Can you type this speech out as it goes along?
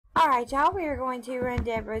Alright, y'all, we are going to run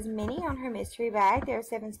Deborah's mini on her mystery bag. There are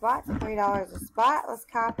 7 spots at $3 a spot. Let's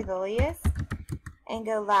copy the list and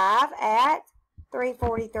go live at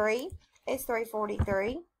 3:43. It's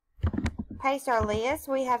 3:43. Paste our list.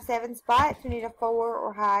 We have 7 spots. We need a 4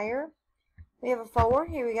 or higher. We have a 4.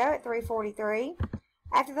 Here we go at 3:43.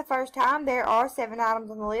 After the first time, there are 7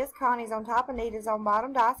 items on the list. Connie's on top, Anita's on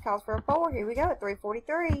bottom. Dice calls for a 4. Here we go at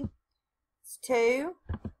 3:43. It's 2,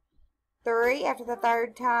 3. After the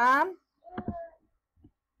third time,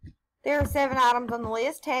 there are 7 items on the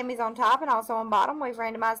list. Tammy's on top and also on bottom. We've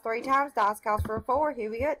randomized 3 times. Dice calls for a 4.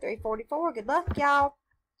 Here we go at 3:44. Good luck, y'all.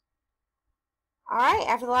 Alright,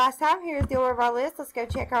 after the last time, here's the order of our list. Let's go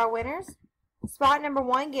check our winners. Spot number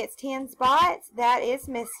 1 gets 10 spots. That is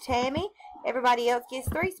Miss Tammy. Everybody else gets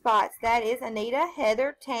 3 spots. That is Anita,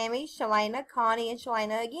 Heather, Tammy, Shalana, Connie, and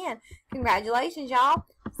Shalana again. Congratulations, y'all.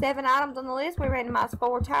 7 items on the list. We randomized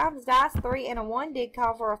 4 times. Dice, 3 and a 1 did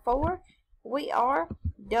call for a 4. We are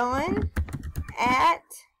done at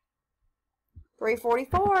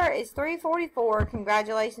 3:44. It's 3:44.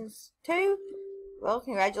 Congratulations to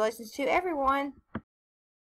everyone.